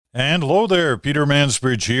And hello there, Peter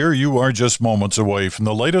Mansbridge here. You are just moments away from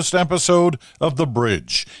the latest episode of The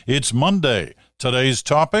Bridge. It's Monday. Today's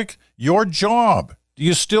topic, your job. Do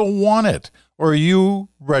you still want it, or are you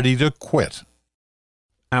ready to quit?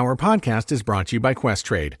 Our podcast is brought to you by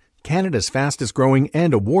Questrade, Canada's fastest growing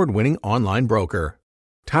and award-winning online broker.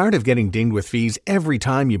 Tired of getting dinged with fees every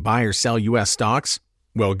time you buy or sell U.S. stocks?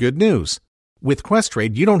 Well, good news. With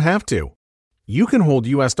Questrade, you don't have to. You can hold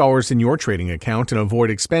U.S. dollars in your trading account and avoid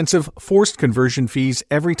expensive, forced conversion fees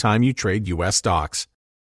every time you trade U.S. stocks.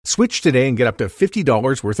 Switch today and get up to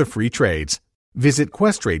 $50 worth of free trades. Visit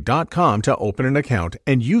Questrade.com to open an account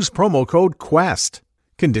and use promo code QUEST.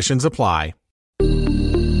 Conditions apply.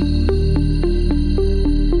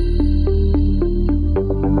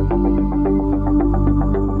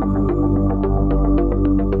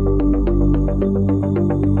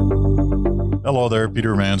 Hello there,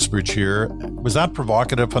 Peter Mansbridge here. Was that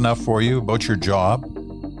provocative enough for you about your job?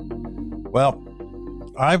 Well,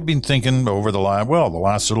 I've been thinking over the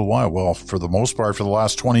last little while, for the most part, for the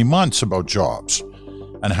last 20 months about jobs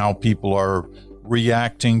and how people are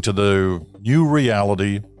reacting to the new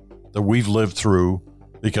reality that we've lived through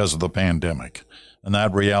because of the pandemic. And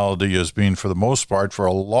that reality has been, for the most part, for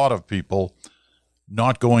a lot of people,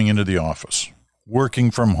 not going into the office, working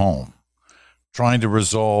from home, trying to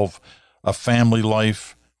resolve a family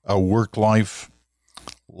life, a work life,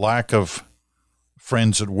 lack of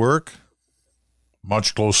friends at work,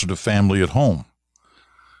 much closer to family at home.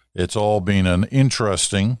 It's all been an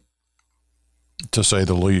interesting, to say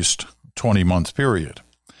the least, 20-month period.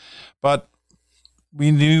 But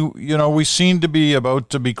we knew, we seem to be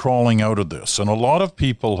about to be crawling out of this. And a lot of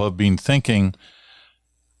people have been thinking,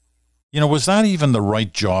 was that even the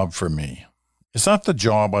right job for me? Is that the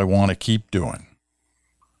job I want to keep doing?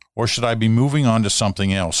 Or should I be moving on to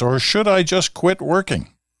something else? Or should I just quit working?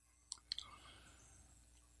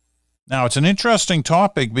 Now, it's an interesting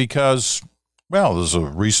topic because, there's a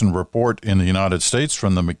recent report in the United States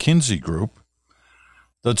from the McKinsey Group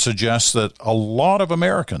that suggests that a lot of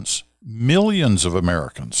Americans, millions of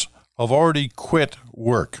Americans, have already quit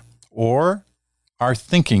work or are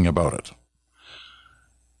thinking about it.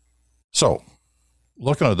 So,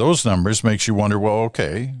 looking at those numbers makes you wonder,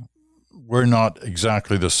 okay, we're not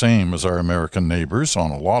exactly the same as our American neighbors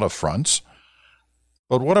on a lot of fronts.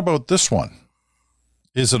 But what about this one?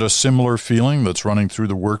 Is it a similar feeling that's running through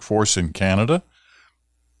the workforce in Canada?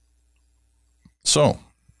 So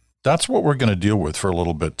that's what we're going to deal with for a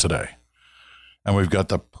little bit today. And we've got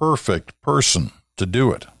the perfect person to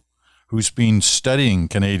do it, who's been studying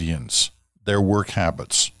Canadians, their work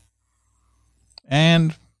habits,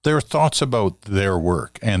 and their thoughts about their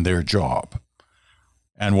work and their job,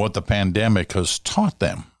 and what the pandemic has taught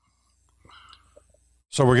them.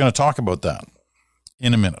 So we're going to talk about that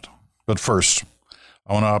in a minute. But first,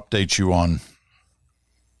 I want to update you on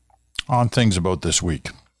things about this week.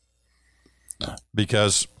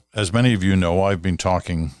 Because, as many of you know, I've been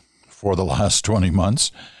talking for the last 20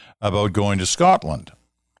 months about going to Scotland.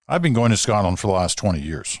 I've been going to Scotland for the last 20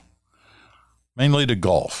 years, mainly to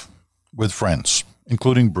golf with friends,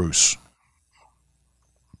 including Bruce.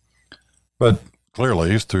 But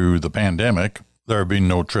clearly, through the pandemic, there have been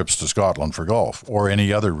no trips to Scotland for golf or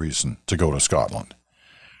any other reason to go to Scotland.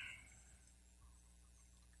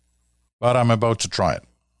 But I'm about to try it.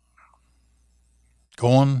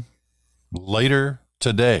 Going later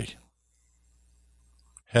today,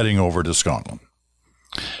 heading over to Scotland.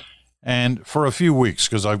 And for a few weeks,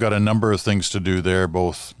 because I've got a number of things to do there,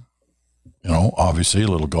 both, obviously a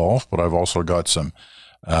little golf, but I've also got some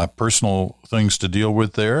personal things to deal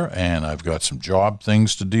with there, and I've got some job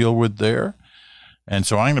things to deal with there. And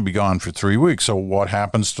so I'm going to be gone for 3 weeks. So what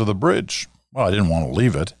happens to the bridge? Well, I didn't want to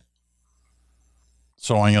leave it.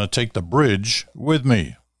 So I'm going to take the bridge with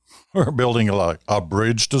me. We're building a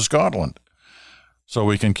bridge to Scotland so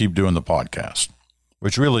we can keep doing the podcast,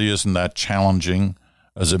 which really isn't that challenging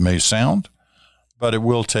as it may sound, but it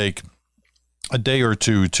will take a day or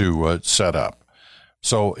two to set up.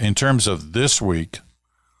 So in terms of this week,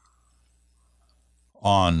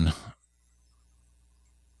 on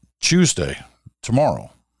Tuesday, tomorrow,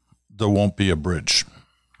 there won't be a bridge.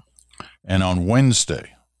 And on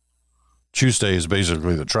Wednesday, Tuesday is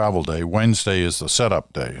basically the travel day. Wednesday is the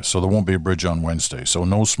setup day. So there won't be a bridge on Wednesday. So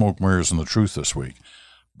no smoke, mirrors, and the truth this week.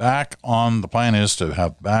 The plan is to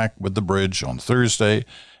have back with the bridge on Thursday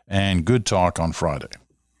and good talk on Friday.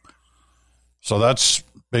 So that's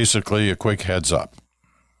basically a quick heads up.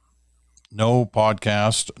 No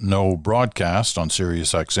podcast, no broadcast on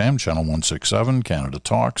SiriusXM, Channel 167, Canada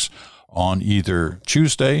Talks, on either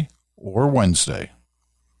Tuesday or Wednesday.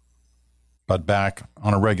 but back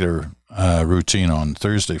on a regular routine on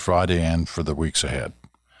Thursday, Friday, and for the weeks ahead.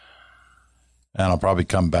 And I'll probably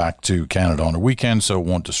come back to Canada on a weekend, so it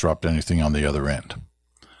won't disrupt anything on the other end.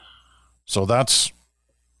 So that's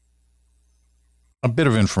a bit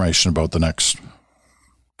of information about the next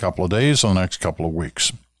couple of days or the next couple of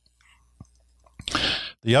weeks.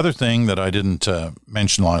 The other thing that I didn't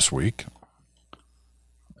mention last week,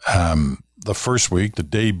 the first week, the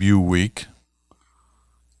debut week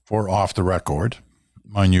for Off the Record,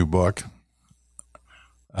 my new book,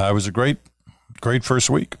 it was a great first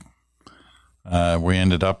week. We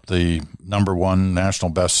ended up the #1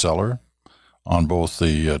 national bestseller on both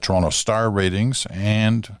the Toronto Star ratings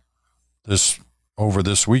and over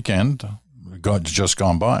this weekend, just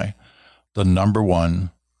gone by, the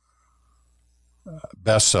 #1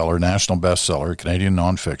 bestseller, national bestseller, Canadian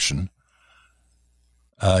nonfiction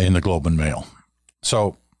in the Globe and Mail.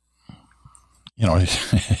 So,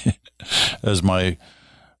 as my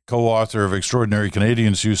co-author of Extraordinary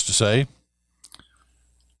Canadians used to say,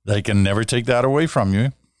 they can never take that away from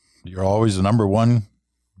you. You're always the #1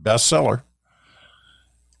 bestseller.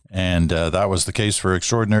 And that was the case for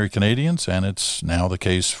Extraordinary Canadians, and it's now the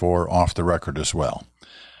case for Off the Record as well.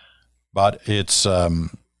 But it's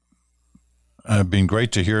been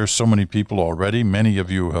great to hear so many people already. Many of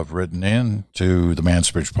you have written in to the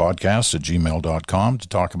Mansbridge Podcast at gmail.com to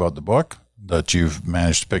talk about the book, that you've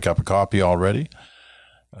managed to pick up a copy already.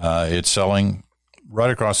 It's selling right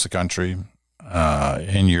across the country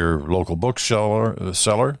in your local bookseller,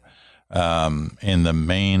 in the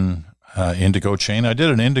main Indigo chain. I did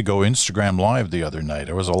an Indigo Instagram Live the other night.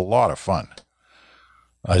 It was a lot of fun.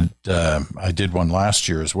 I did one last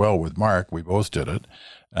year as well with Mark. We both did it.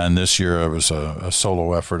 And this year it was a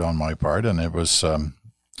solo effort on my part, and it was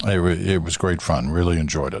great fun. Really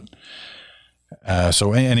enjoyed it.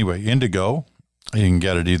 So anyway, Indigo, you can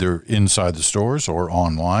get it either inside the stores or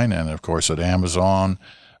online, and of course at Amazon,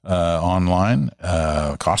 online,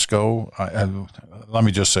 Costco. Let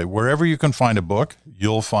me just say, wherever you can find a book,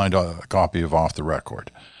 you'll find a copy of Off the Record.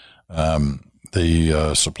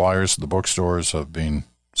 The suppliers, the bookstores have been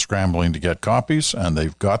scrambling to get copies, and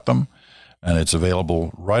they've got them, and it's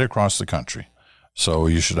available right across the country. So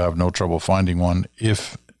you should have no trouble finding one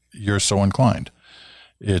if you're so inclined.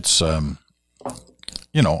 It's, I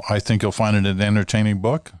think you'll find it an entertaining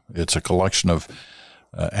book. It's a collection of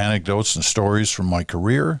anecdotes and stories from my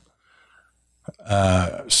career.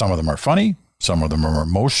 Some of them are funny. Some of them are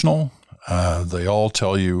emotional. They all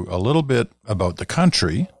tell you a little bit about the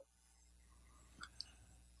country.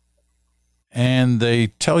 And they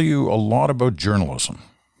tell you a lot about journalism,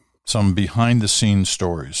 some behind-the-scenes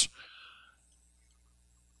stories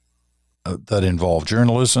that involve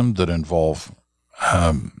journalism, that involve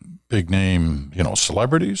big-name,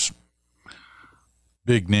 celebrities,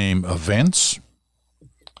 big-name events,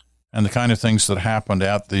 and the kind of things that happened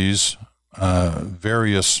at these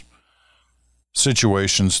various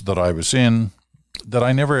situations that I was in that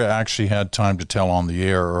I never actually had time to tell on the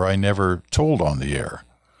air, or I never told on the air.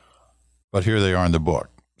 But here they are in the book.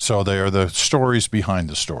 So they are the stories behind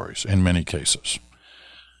the stories in many cases.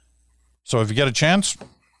 So if you get a chance,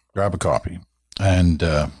 grab a copy. And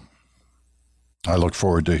I look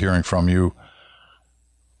forward to hearing from you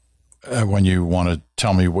when you want to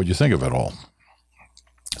tell me what you think of it all.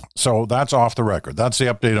 So that's Off the Record. That's the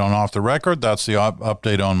update on Off the Record. That's the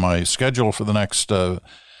update on my schedule for the next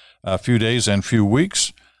few days and few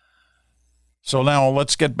weeks. So now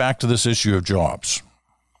let's get back to this issue of jobs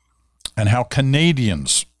and how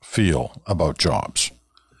Canadians feel about jobs.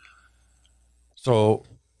 So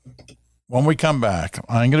when we come back,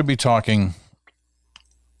 I'm going to be talking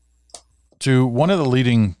to one of the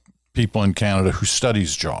leading people in Canada who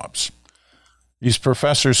studies jobs. He's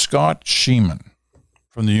Professor Scott Sheeman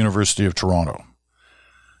from the University of Toronto.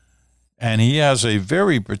 And he has a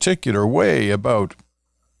very particular way about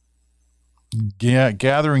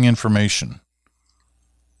gathering information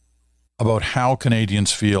about how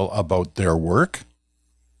Canadians feel about their work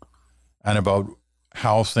and about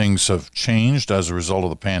how things have changed as a result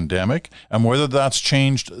of the pandemic, and whether that's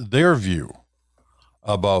changed their view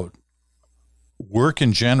about work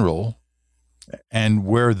in general and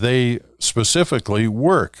where they specifically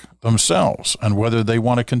work themselves, and whether they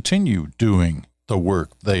want to continue doing the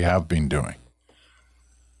work they have been doing.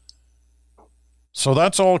 So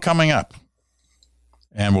that's all coming up.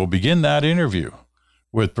 And we'll begin that interview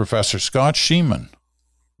with Professor Scott Sheeman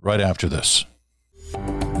right after this.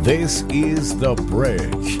 This is The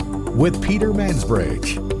Bridge with Peter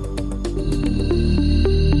Mansbridge.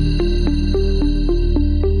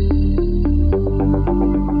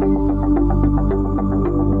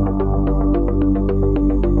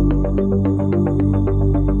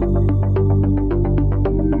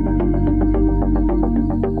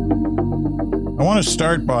 I want to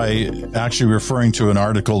start by actually referring to an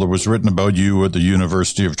article that was written about you at the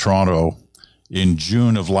University of Toronto in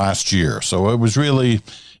June of last year. So it was really,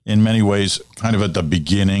 in many ways, kind of at the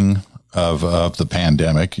beginning of the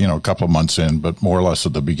pandemic, a couple of months in, but more or less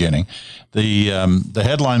at the beginning. The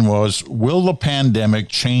headline was, "Will the pandemic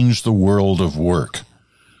change the world of work?"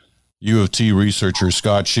 U of T researcher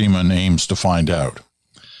Scott Sheeman aims to find out.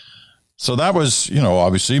 So that was,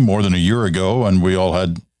 obviously more than a year ago, and we all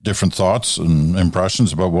had different thoughts and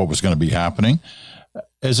impressions about what was going to be happening.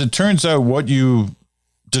 As it turns out, what you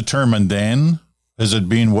determined then, has it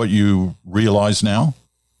been what you realize now?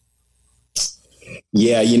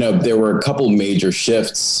 Yeah, there were a couple major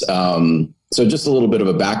shifts. So just a little bit of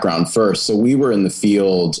a background first. So we were in the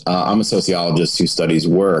field. I'm a sociologist who studies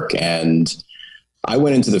work, and I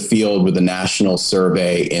went into the field with a national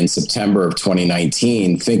survey in September of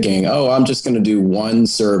 2019 thinking, I'm just going to do one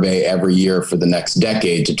survey every year for the next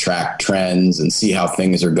decade to track trends and see how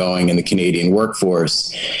things are going in the Canadian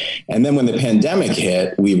workforce. And then when the pandemic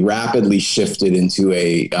hit, we rapidly shifted into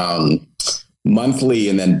a monthly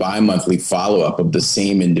and then bi-monthly follow-up of the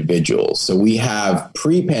same individuals. So we have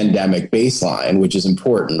pre-pandemic baseline, which is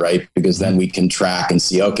important, right? Because then we can track and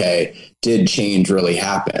see, okay, did change really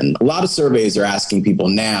happen? A lot of surveys are asking people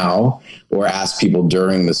now or ask people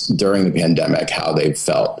during the pandemic how they've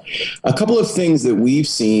felt. A couple of things that we've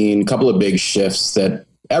seen, a couple of big shifts that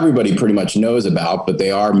everybody pretty much knows about, but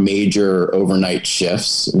they are major overnight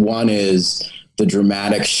shifts. One is the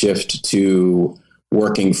dramatic shift to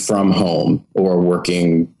working from home or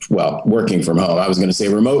working from home. I was going to say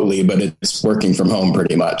remotely, but it's working from home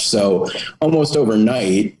pretty much. So almost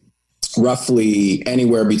overnight, roughly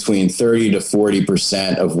anywhere between 30 to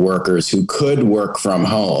 40% of workers who could work from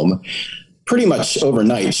home pretty much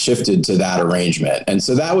overnight shifted to that arrangement. And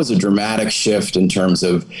so that was a dramatic shift in terms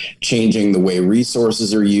of changing the way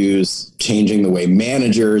resources are used, changing the way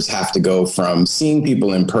managers have to go from seeing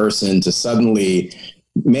people in person to suddenly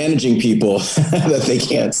managing people that they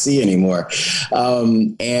can't see anymore. All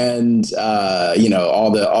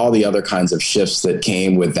the other kinds of shifts that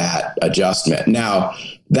came with that adjustment. Now,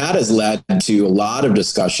 that has led to a lot of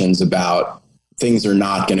discussions about things are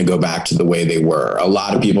not going to go back to the way they were. A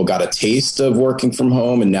lot of people got a taste of working from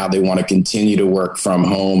home, and now they want to continue to work from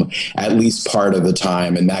home at least part of the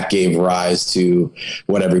time. And that gave rise to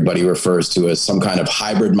what everybody refers to as some kind of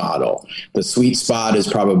hybrid model. The sweet spot is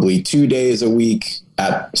probably 2 days a week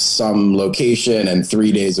at some location and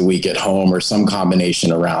 3 days a week at home, or some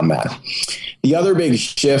combination around that. The other big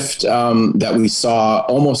shift that we saw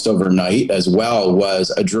almost overnight as well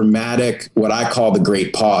was a dramatic, what I call the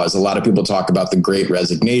great pause. A lot of people talk about the great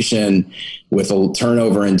resignation with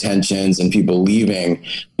turnover intentions and people leaving,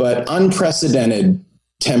 but unprecedented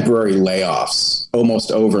temporary layoffs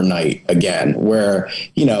almost overnight again, where,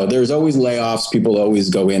 there's always layoffs. People always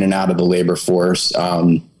go in and out of the labor force.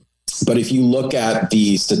 But if you look at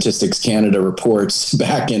the Statistics Canada reports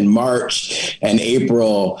back in March and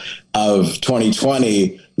April of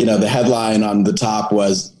 2020, the headline on the top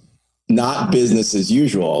was "not business as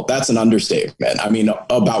usual." That's an understatement. I mean,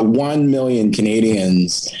 about 1 million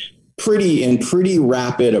Canadians in pretty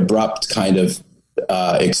rapid, abrupt kind of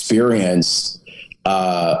experience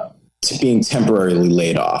being temporarily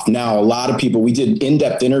laid off. Now, a lot of people, we did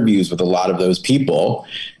in-depth interviews with a lot of those people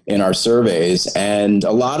in our surveys, and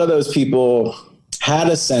a lot of those people had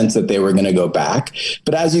a sense that they were going to go back.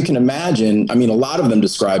 But as you can imagine, I mean, a lot of them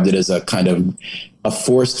described it as a kind of a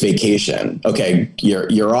forced vacation. Okay,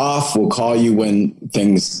 you're off. We'll call you when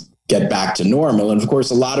things get back to normal. And of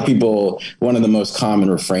course, a lot of people, one of the most common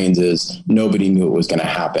refrains is nobody knew it was going to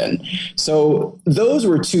happen. So those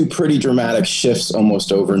were two pretty dramatic shifts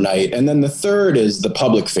almost overnight. And then the third is the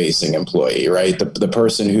public facing employee, right? The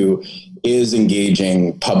person who is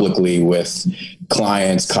engaging publicly with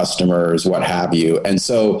clients, customers, what have you. And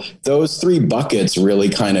so those three buckets really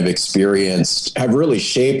kind of have really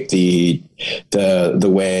shaped the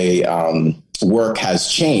way work has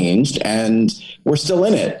changed, and we're still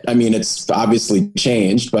in it. I mean, it's obviously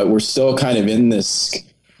changed, but we're still kind of in this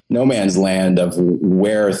no man's land of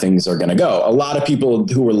where things are going to go. A lot of people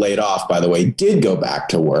who were laid off, by the way, did go back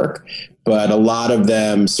to work, but a lot of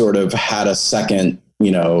them sort of had a second,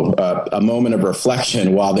 a moment of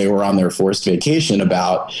reflection while they were on their forced vacation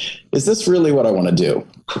about, is this really what I want to do?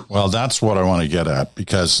 Well, that's what I want to get at,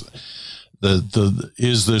 because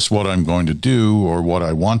is this what I'm going to do or what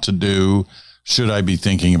I want to do? Should I be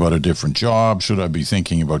thinking about a different job? Should I be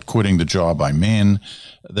thinking about quitting the job I'm in?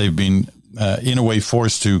 They've been in a way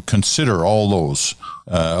forced to consider all those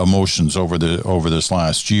emotions over this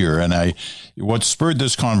last year. And what spurred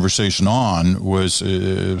this conversation on was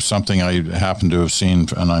something I happened to have seen,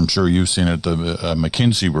 and I'm sure you've seen it, the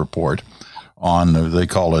McKinsey report on, they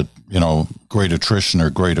call it, great attrition or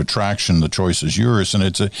great attraction. The choice is yours. And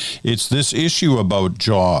it's this issue about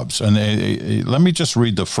jobs. And let me just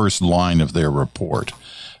read the first line of their report.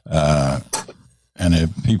 And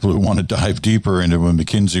if people who want to dive deeper into a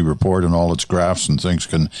McKinsey report and all its graphs and things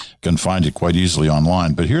can find it quite easily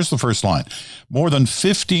online. But here's the first line. More than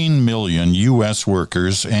 15 million U.S.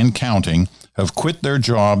 workers and counting have quit their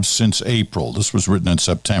jobs since April. This was written in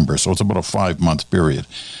September, so it's about a 5-month period.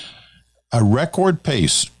 A record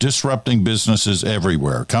pace disrupting businesses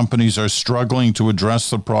everywhere. Companies are struggling to address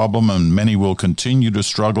the problem, and many will continue to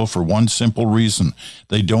struggle for one simple reason.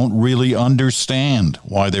 They don't really understand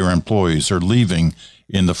why their employees are leaving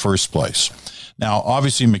in the first place. Now,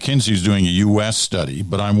 obviously, McKinsey is doing a U.S. study,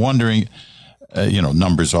 but I'm wondering,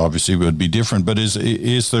 numbers obviously would be different, but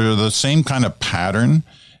is there the same kind of pattern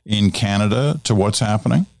in Canada to what's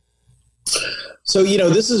happening? So,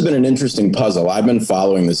 this has been an interesting puzzle. I've been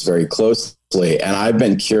following this very closely, and I've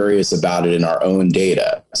been curious about it in our own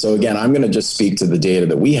data. So again, I'm going to just speak to the data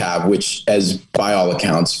that we have, which, as by all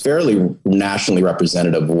accounts, fairly nationally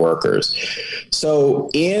representative of workers. So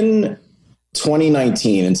in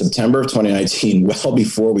 2019, in September of 2019, well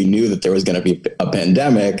before we knew that there was going to be a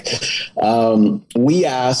pandemic, we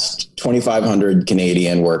asked 2,500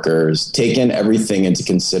 Canadian workers, taking everything into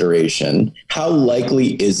consideration, how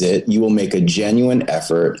likely is it you will make a genuine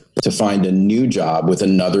effort to find a new job with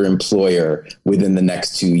another employer within the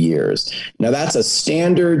next 2 years? Now, that's a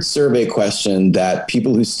standard survey question that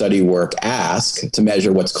people who study work ask to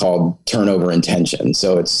measure what's called turnover intention.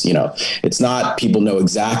 So it's not people know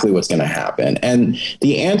exactly what's going to happen. And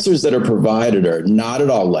the answers that are provided are not at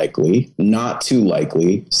all likely, not too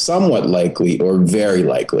likely, somewhat likely, or very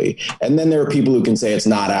likely. And then there are people who can say it's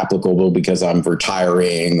not applicable because I'm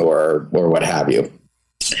retiring or what have you.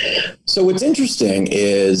 So what's interesting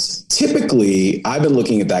is typically I've been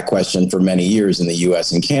looking at that question for many years in the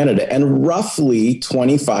US and Canada, and roughly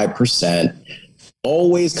 25%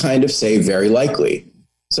 always kind of say very likely.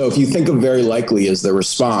 So if you think of very likely as the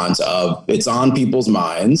response of it's on people's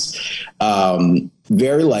minds,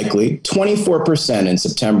 very likely, 24% in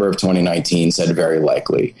September of 2019 said very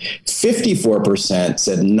likely. 54%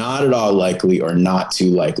 said not at all likely or not too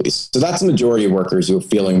likely. So that's the majority of workers who are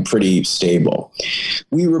feeling pretty stable.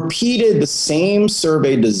 We repeated the same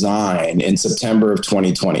survey design in September of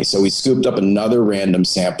 2020. So we scooped up another random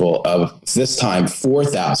sample of, this time,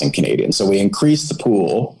 4,000 Canadians. So we increased the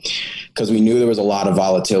pool because we knew there was a lot of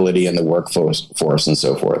volatility in the workforce and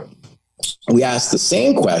so forth. We asked the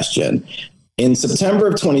same question. In September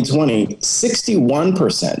of 2020,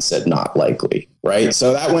 61% said not likely, right?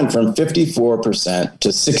 So that went from 54% to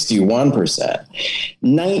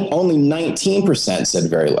 61%. Only 19% said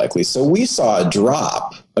very likely. So we saw a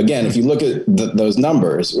drop. Again, if you look at those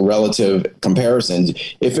numbers, relative comparisons,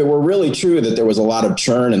 if it were really true that there was a lot of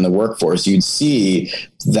churn in the workforce, you'd see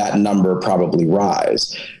that number probably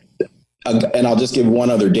rise. And I'll just give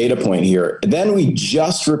one other data point here. Then we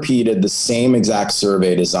just repeated the same exact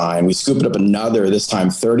survey design. We scooped up another, this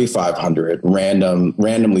time 3,500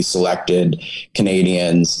 randomly selected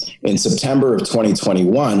Canadians in September of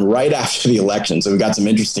 2021, right after the election. So we got some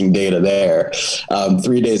interesting data there.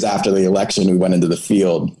 3 days after the election, we went into the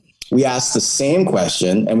field. We asked the same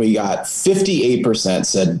question, and we got 58%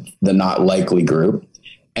 said the not likely group,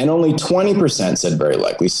 and only 20% said very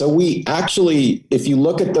likely. So we actually, if you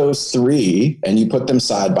look at those three and you put them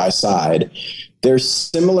side by side, they're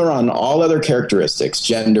similar on all other characteristics: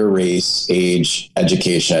 gender, race, age,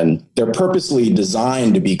 education. They're purposely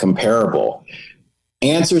designed to be comparable.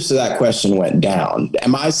 Answers to that question went down.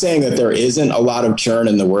 Am I saying that there isn't a lot of churn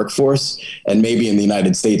in the workforce, and maybe in the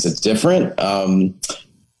United States it's different?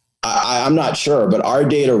 I'm not sure, but our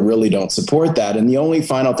data really don't support that. And the only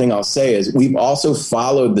final thing I'll say is we've also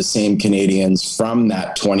followed the same Canadians from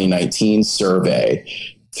that 2019 survey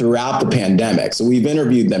throughout the pandemic. So we've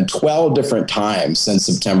interviewed them 12 different times since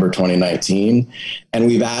September 2019, and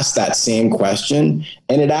we've asked that same question,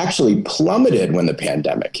 and it actually plummeted when the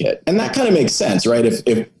pandemic hit. And that kind of makes sense, right?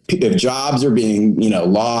 If jobs are being,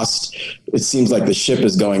 lost, it seems like the ship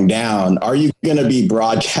is going down. Are you going to be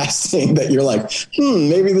broadcasting that you're like,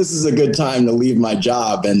 maybe this is a good time to leave my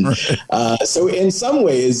job? And so in some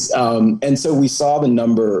ways, and so we saw the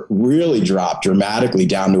number really drop dramatically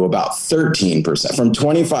down to about 13%, from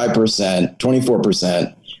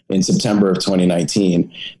 24% in September of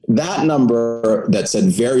 2019. That number that said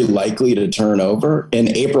very likely to turn over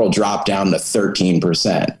in April dropped down to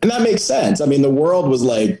 13%. And that makes sense. I mean, the world was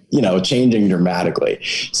like, changing dramatically.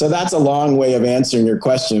 So that's a long way of answering your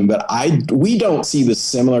question. But we don't see the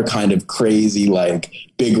similar kind of crazy, like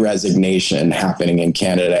big resignation happening in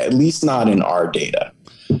Canada, at least not in our data.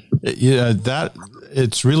 Yeah,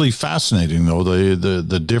 it's really fascinating, though,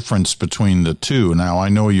 the difference between the two. Now, I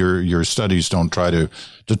know your studies don't try to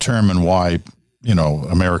determine why,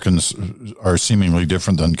 Americans are seemingly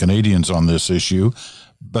different than Canadians on this issue,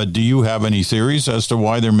 but do you have any theories as to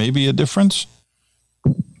why there may be a difference?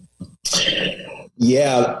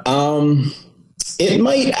 Yeah, it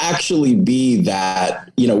might actually be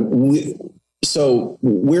that, so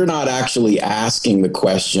we're not actually asking the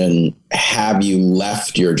question, have you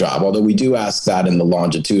left your job? Although we do ask that in the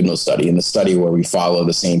longitudinal study, in the study where we follow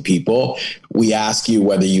the same people, we ask you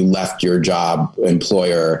whether you left your job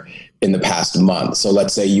employer in the past month. So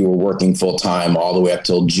let's say you were working full time all the way up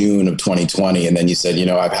till June of 2020. And then you said,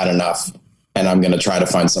 I've had enough and I'm going to try to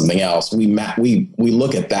find something else. We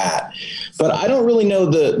look at that, but I don't really know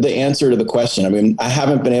the answer to the question. I mean, I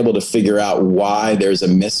haven't been able to figure out why there's a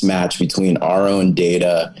mismatch between our own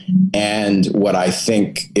data and what I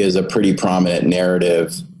think is a pretty prominent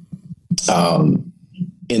narrative in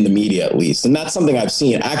the media, at least. And that's something I've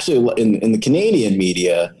seen actually in the Canadian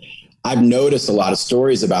media. I've noticed a lot of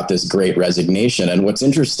stories about this great resignation. And what's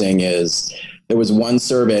interesting is there was one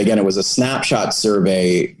survey, again, it was a snapshot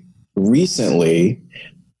survey recently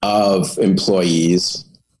of employees,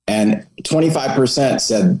 and 25%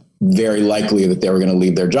 said very likely that they were going to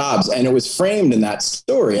leave their jobs. And it was framed in that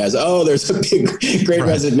story as, there's a big, great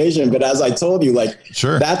resignation. But as I told you,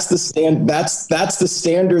 sure, that's the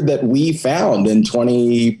standard that we found in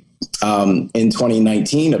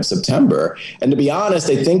 2019 of September. And to be honest,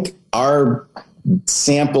 I think our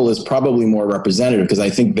sample is probably more representative because I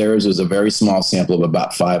think theirs was a very small sample of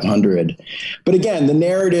about 500. But again, the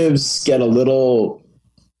narratives get a little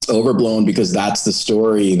overblown because that's the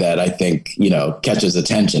story that I think, catches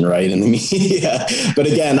attention, right, in the media. But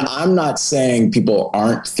again, I'm not saying people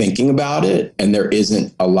aren't thinking about it and there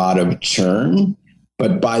isn't a lot of churn.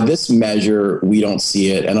 But by this measure, we don't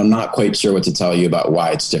see it. And I'm not quite sure what to tell you about why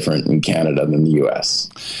it's different in Canada than the U.S.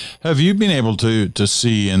 Have you been able to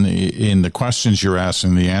see in the questions you're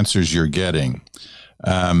asking, the answers you're getting,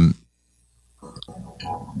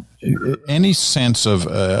 any sense of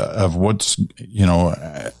what's,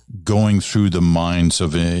 going through the minds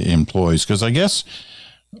of employees? Because I guess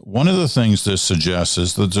one of the things this suggests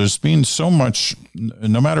is that there's been so much,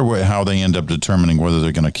 no matter how they end up determining whether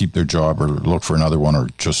they're going to keep their job or look for another one or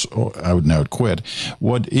just out and out quit,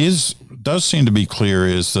 what does seem to be clear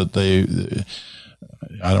is that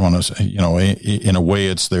I don't want to say, in a way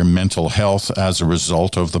it's their mental health as a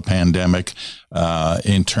result of the pandemic,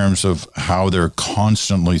 in terms of how they're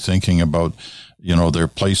constantly thinking about their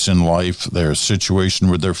place in life, their situation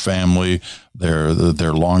with their family, their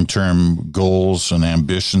long-term goals and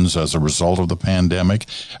ambitions as a result of the pandemic.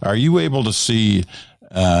 Are you able to see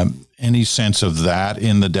any sense of that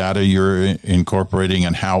in the data you're incorporating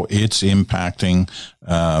and how it's impacting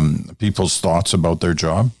people's thoughts about their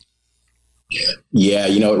job? Yeah,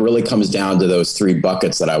 it really comes down to those three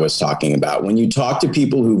buckets that I was talking about. When you talk to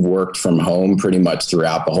people who've worked from home pretty much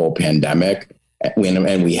throughout the whole pandemic,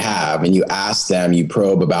 and we have, and you ask them, you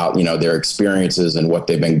probe about, their experiences and what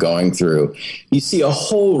they've been going through, you see a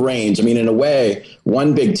whole range. I mean, in a way,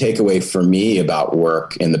 one big takeaway for me about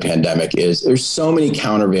work in the pandemic is there's so many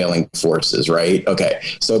countervailing forces, right? Okay,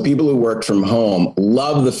 so people who work from home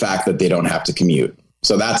love the fact that they don't have to commute.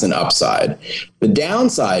 So that's an upside. The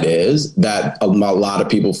downside is that a lot of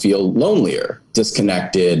people feel lonelier,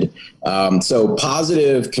 disconnected. So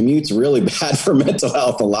positive, commute's really bad for mental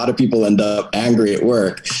health. A lot of people end up angry at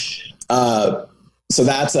work. So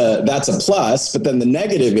that's a plus. But then the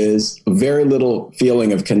negative is very little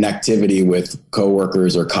feeling of connectivity with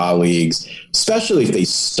coworkers or colleagues, especially if they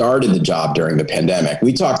started the job during the pandemic.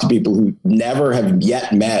 We talk to people who never have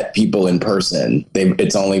yet met people in person.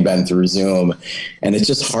 It's only been through Zoom, and it's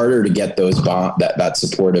just harder to get those that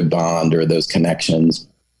supportive bond or those connections.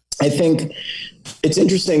 I think it's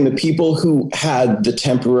interesting. The people who had the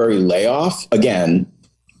temporary layoff, again,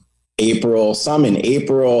 some in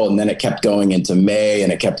April, and then it kept going into May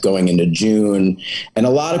and it kept going into June. And a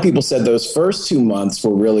lot of people said those first 2 months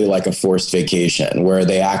were really like a forced vacation where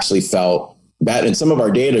they actually felt better. And some of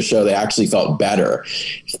our data show they actually felt better.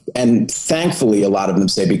 And thankfully, a lot of them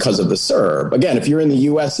say because of the CERB. Again, if you're in the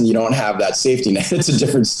US and you don't have that safety net, it's a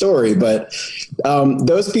different story. But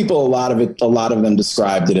those people, a lot of them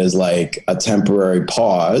described it as like a temporary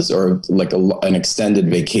pause or like an extended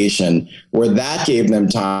vacation, where that gave them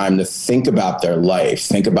time to think about their life,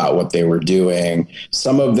 think about what they were doing.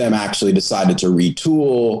 Some of them actually decided to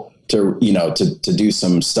retool, to do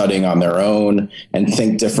some studying on their own and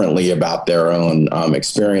think differently about their own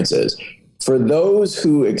experiences. For those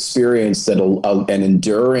who experienced an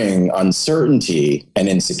enduring uncertainty and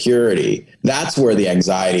insecurity, that's where the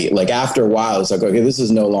anxiety, like after a while, it's like, okay, this is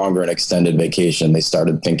no longer an extended vacation. They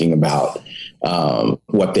started thinking about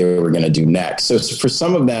what they were going to do next. So for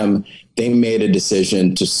some of them, they made a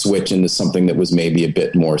decision to switch into something that was maybe a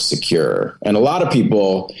bit more secure. And a lot of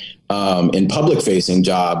people in public facing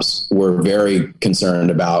jobs were very concerned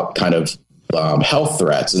about kind of health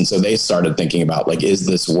threats. And so they started thinking about like, is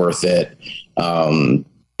this worth it?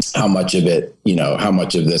 How much of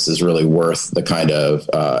this is really worth the kind of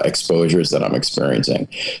exposures that I'm experiencing?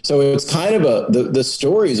 So it's kind of the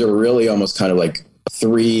stories are really almost kind of like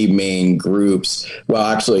three main groups. Well,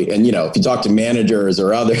 actually, and if you talk to managers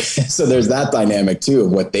or others, so there's that dynamic too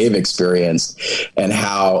of what they've experienced and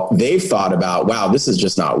how they've thought about, wow, this is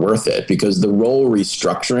just not worth it, because the role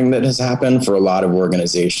restructuring that has happened for a lot of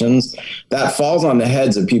organizations, that falls on the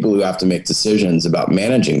heads of people who have to make decisions about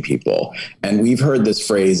managing people. And we've heard this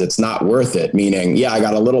phrase, it's not worth it, meaning, yeah, I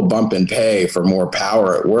got a little bump in pay for more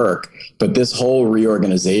power at work, but this whole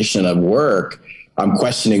reorganization of work, I'm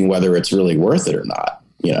questioning whether it's really worth it or not,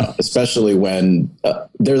 especially when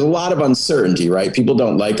there's a lot of uncertainty, right? People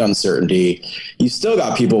don't like uncertainty. You still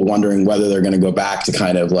got people wondering whether they're going to go back to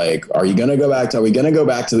kind of like, are we going to go back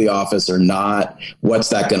to the office or not? What's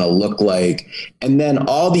that going to look like? And then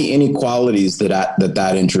all the inequalities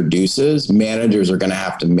that introduces, managers are going to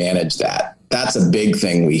have to manage that. That's a big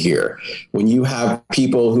thing we hear. When you have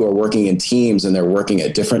people who are working in teams and they're working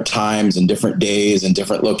at different times and different days and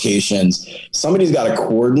different locations, somebody's got to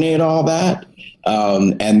coordinate all that.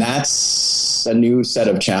 And that's a new set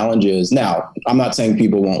of challenges. Now, I'm not saying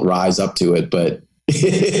people won't rise up to it, but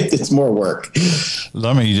it's more work.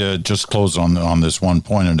 Let me just close on this one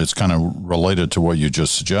point, and it's kind of related to what you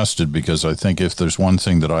just suggested, because I think if there's one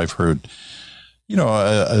thing that I've heard,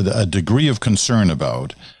 a degree of concern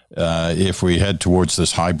about, if we head towards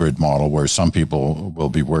this hybrid model where some people will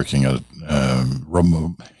be working at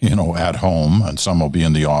at home and some will be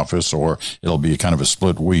in the office, or it'll be kind of a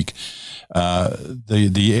split week.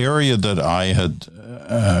 The area that I had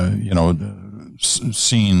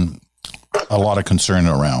seen a lot of concern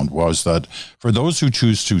around was that for those who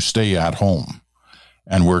choose to stay at home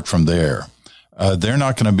and work from there, they're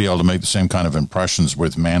not going to be able to make the same kind of impressions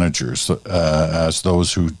with managers as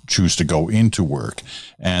those who choose to go into work.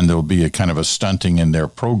 And there'll be a kind of a stunting in their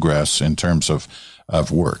progress in terms of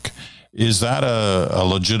work. Is that a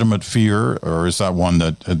legitimate fear, or is that one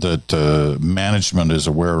that management is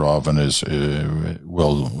aware of and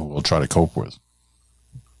will try to cope with?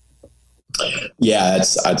 Yeah,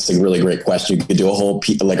 it's a really great question. You could do a whole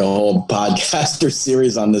podcast or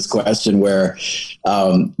series on this question, where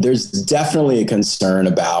there's definitely a concern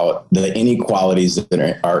about the inequalities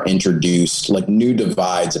that are introduced, like new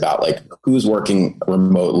divides about like who's working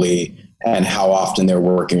remotely and how often they're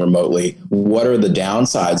working remotely. What are the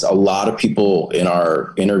downsides? A lot of people in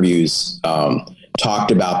our interviews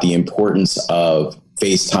talked about the importance of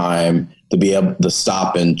FaceTime, to be able to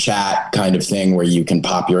stop and chat kind of thing where you can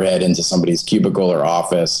pop your head into somebody's cubicle or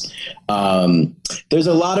office. There's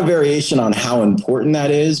a lot of variation on how important that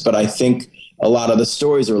is, but I think a lot of the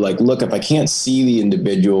stories are like, look, if I can't see the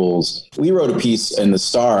individuals, we wrote a piece in the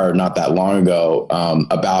Star not that long ago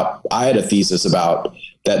I had a thesis about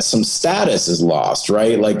that some status is lost,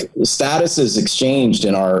 right? Like status is exchanged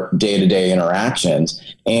in our day-to-day interactions.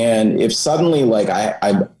 And if suddenly like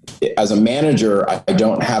I as a manager, I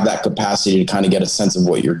don't have that capacity to kind of get a sense of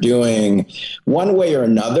what you're doing one way or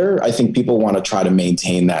another, I think people want to try to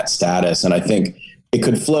maintain that status. And I think it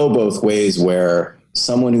could flow both ways, where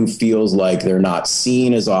someone who feels like they're not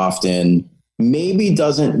seen as often maybe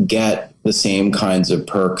doesn't get the same kinds of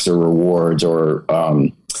perks or rewards, or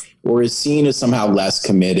is seen as somehow less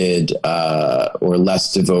committed or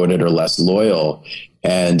less devoted or less loyal.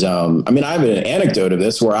 And I have an anecdote of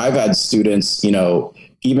this where I've had students,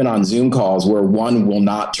 even on Zoom calls, where one will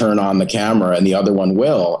not turn on the camera and the other one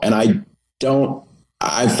will. And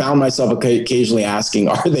I found myself occasionally asking,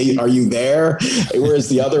 are you there? Whereas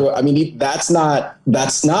the other, that's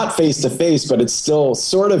not face to face, but it's still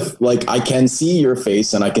sort of like, I can see your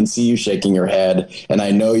face and I can see you shaking your head and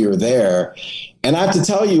I know you're there. And I have to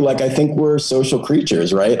tell you, like, I think we're social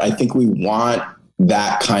creatures, right? I think we want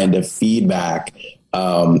that kind of feedback,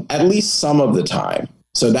 at least some of the time.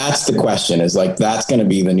 So that's the question, is like, that's going to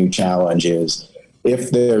be the new challenge, is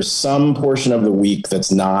if there's some portion of the week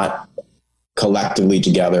that's not collectively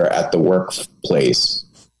together at the workplace,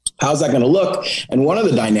 how's that going to look? And one of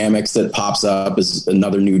the dynamics that pops up is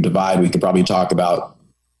another new divide we could probably talk about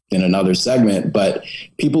in another segment, but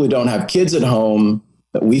people who don't have kids at home,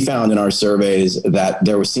 we found in our surveys that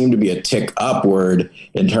there seemed to be a tick upward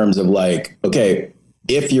in terms of like, okay,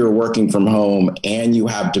 if you're working from home and you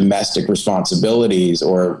have domestic responsibilities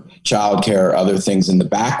or childcare or other things in the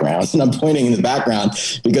background, and I'm pointing in the background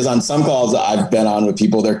because on some calls I've been on with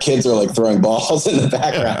people, their kids are like throwing balls in the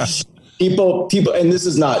background. People, and this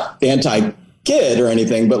is not anti-kid or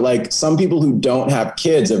anything, but like some people who don't have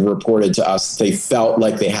kids have reported to us they felt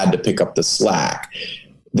like they had to pick up the slack.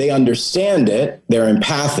 They understand it, they're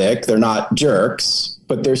empathic, they're not jerks,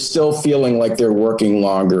 but they're still feeling like they're working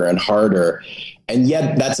longer and harder. And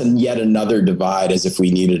yet that's yet another divide, as if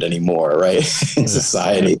we need it anymore, right? In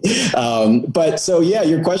society. But so, yeah,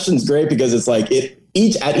 your question's great because it's like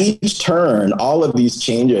at each turn, all of these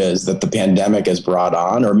changes that the pandemic has brought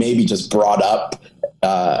on, or maybe just brought up,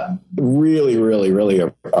 really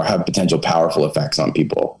have potential powerful effects on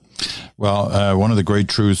people. Well, one of the great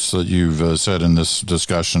truths that you've said in this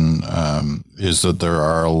discussion is that there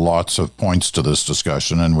are lots of points to this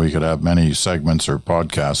discussion, and we could have many segments or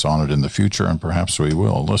podcasts on it in the future, and perhaps we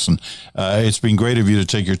will. Listen, it's been great of you to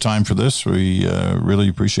take your time for this. We really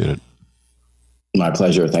appreciate it. My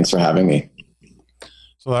pleasure. Thanks for having me.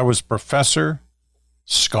 So that was Professor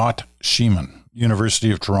Scott Scheeman,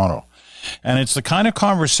 University of Toronto. And it's the kind of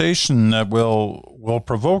conversation that will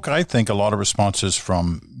provoke, I think, a lot of responses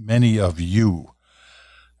from many of you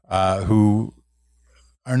who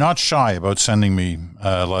are not shy about sending me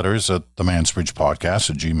letters at the Mansbridge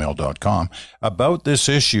Podcast at gmail.com about this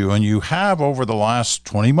issue. And you have, over the last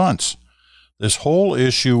 20 months, this whole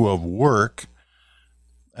issue of work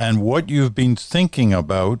and what you've been thinking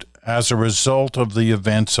about as a result of the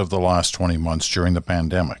events of the last 20 months during the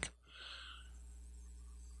pandemic.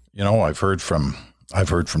 You know, I've heard from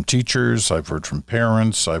teachers, I've heard from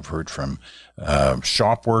parents, I've heard from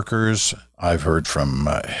shop workers, I've heard from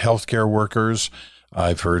healthcare workers,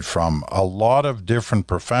 I've heard from a lot of different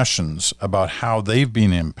professions about how they've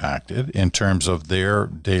been impacted in terms of their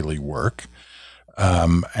daily work,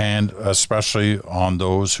 and especially on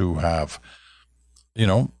those who have, you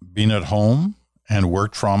know, been at home and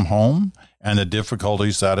worked from home, and the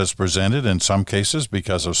difficulties that has presented in some cases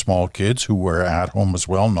because of small kids who were at home as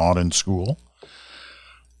well, not in school.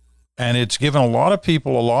 And it's given a lot of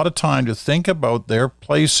people a lot of time to think about their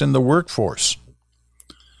place in the workforce.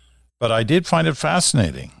 But I did find it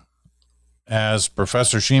fascinating, as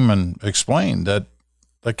Professor Scheeman explained, that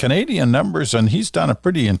the Canadian numbers, and he's done a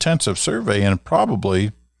pretty intensive survey, and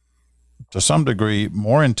probably to some degree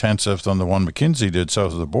more intensive than the one McKinsey did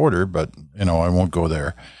south of the border, but, you know, I won't go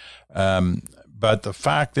there. But the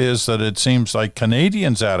fact is that it seems like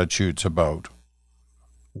Canadians' attitudes about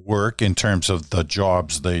work in terms of the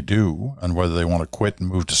jobs they do and whether they want to quit and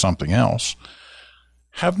move to something else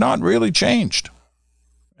have not really changed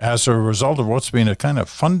as a result of what's been a kind of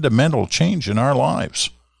fundamental change in our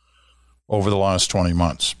lives over the last 20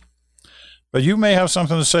 months. But you may have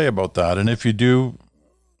something to say about that, and if you do,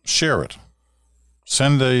 share it.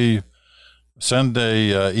 Send a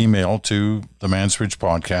email to the Mansbridge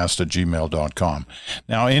Podcast at gmail.com.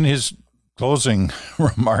 Now, in his closing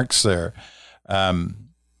remarks there,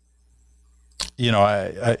 you know,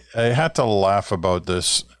 I had to laugh about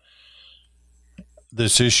this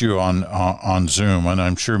issue on Zoom, and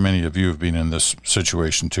I'm sure many of you have been in this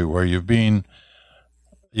situation too, where you've been,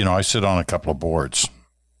 you know, I sit on a couple of boards,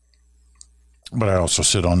 but I also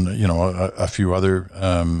sit on, you know, a few other,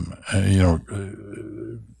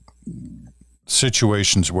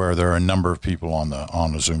 situations where there are a number of people on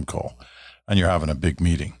a Zoom call, and you're having a big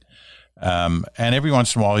meeting. And every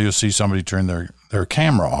once in a while, you'll see somebody turn their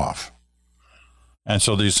camera off. And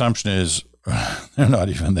so the assumption is they're not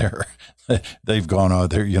even there. They've gone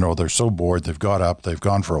out there, you know, they're so bored. They've got up, they've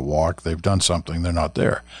gone for a walk, they've done something, they're not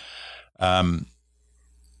there. And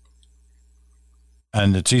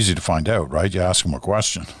it's easy to find out, right? You ask them a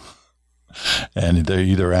question and they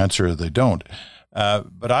either answer or they don't.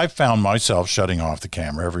 But I found myself shutting off the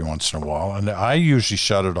camera every once in a while, and I usually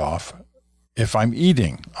shut it off if I'm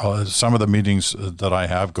eating. Some of the meetings that I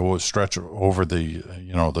have stretch over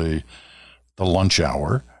the lunch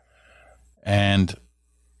hour, and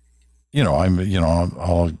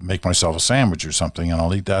I'll make myself a sandwich or something, and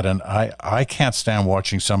I'll eat that. And I can't stand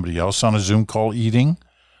watching somebody else on a Zoom call eating.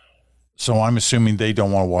 So I'm assuming they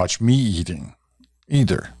don't want to watch me eating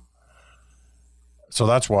either. So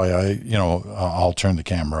that's why I'll turn the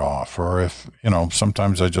camera off. Or if,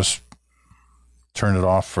 sometimes I just turn it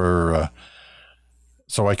off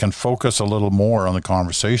so I can focus a little more on the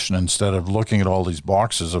conversation instead of looking at all these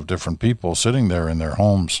boxes of different people sitting there in their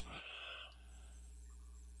homes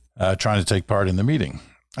trying to take part in the meeting.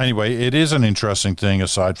 Anyway, it is an interesting thing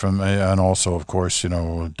aside from, and also, of course,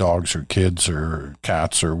 dogs or kids or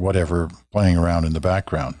cats or whatever playing around in the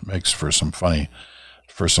background makes for some funny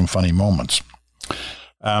moments.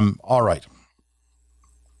 All right.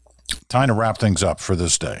 Time to wrap things up for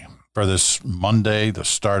this day, for this Monday, the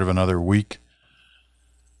start of another week.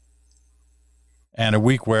 And a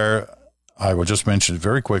week where I will just mention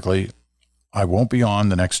very quickly, I won't be on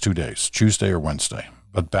the next 2 days, Tuesday or Wednesday,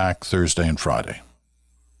 but back Thursday and Friday.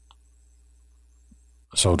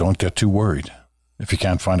 So don't get too worried. If you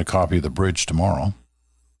can't find a copy of The Bridge tomorrow,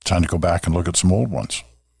 time to go back and look at some old ones.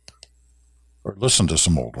 Or listen to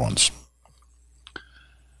some old ones.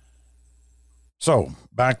 So,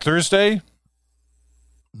 back Thursday,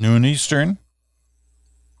 noon Eastern,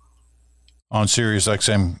 on Sirius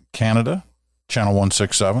XM Canada, Channel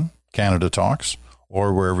 167, Canada Talks,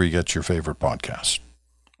 or wherever you get your favorite podcast.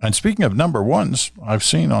 And speaking of number ones, I've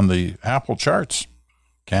seen on the Apple charts,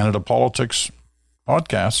 Canada Politics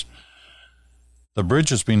Podcast, The Bridge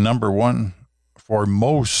has been number one for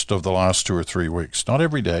most of the last 2 or 3 weeks. Not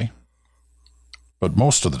every day, but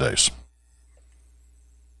most of the days.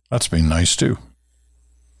 That's been nice too.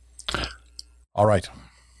 All right.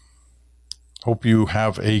 Hope you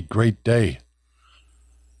have a great day.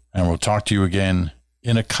 And we'll talk to you again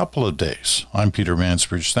in a couple of days. I'm Peter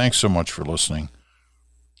Mansbridge. Thanks so much for listening.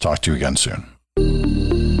 Talk to you again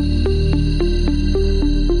soon.